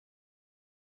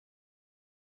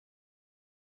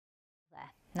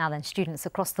Now then, students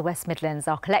across the West Midlands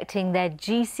are collecting their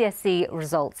GCSE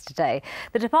results today.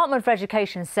 The Department for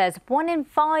Education says 1 in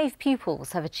 5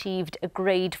 pupils have achieved a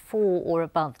grade 4 or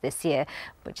above this year,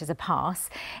 which is a pass.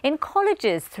 In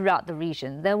colleges throughout the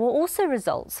region, there were also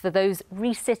results for those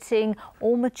resitting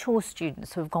or mature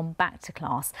students who have gone back to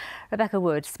class. Rebecca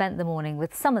Wood spent the morning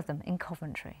with some of them in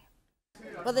Coventry.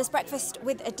 Well, there's breakfast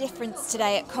with a difference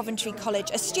today at Coventry College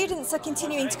as students are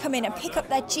continuing to come in and pick up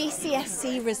their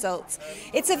GCSE results.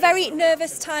 It's a very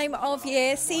nervous time of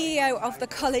year. CEO of the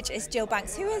college is Jill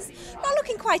Banks, who is not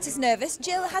looking quite as nervous.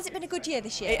 Jill, has it been a good year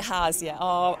this year? It has, yeah.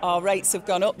 Our rates have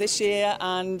gone up this year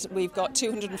and we've got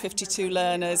 252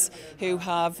 learners who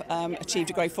have achieved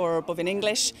a grade 4 or above in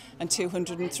English and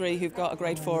 203 who've got a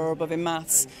grade 4 or above in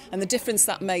maths. And the difference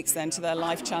that makes then to their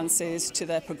life chances, to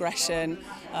their progression,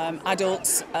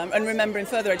 adults. And remember, in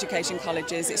further education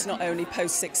colleges, it's not only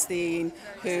post-16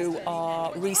 who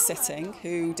are resitting,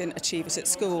 who didn't achieve it at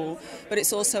school, but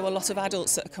it's also a lot of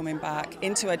adults that are coming back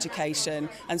into education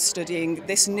and studying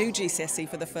this new GCSE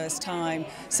for the first time.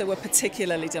 So we're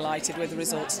particularly delighted with the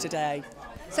results today.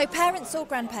 So parents or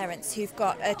grandparents who've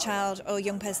got a child or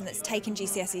young person that's taken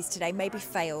GCSEs today, maybe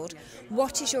failed,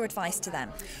 what is your advice to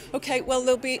them? OK, well,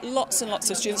 there'll be lots and lots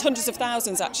of students, hundreds of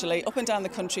thousands actually, up and down the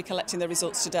country collecting their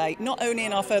results today, not only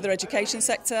in our further education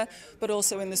sector, but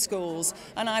also in the schools.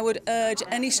 And I would urge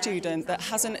any student that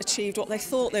hasn't achieved what they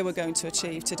thought they were going to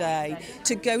achieve today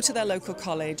to go to their local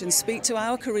college and speak to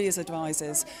our careers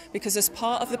advisors, because as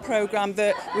part of the programme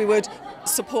that we would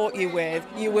support you with,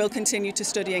 you will continue to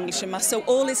study English and Maths. So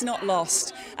all is not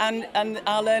lost, and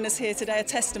our learners here today are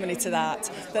testimony to that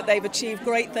they've achieved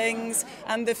great things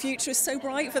and the future is so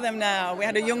bright for them now. We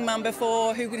had a young man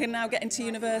before who can now get into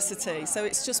university, so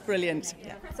it's just brilliant.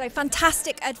 Yeah. So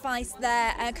fantastic advice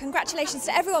there. Congratulations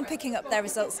to everyone picking up their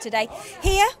results today.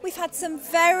 Here we've had some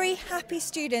very happy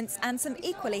students and some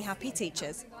equally happy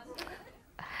teachers.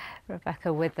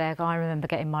 Rebecca Wood there. I remember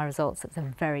getting my results. It's a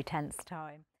very tense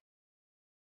time.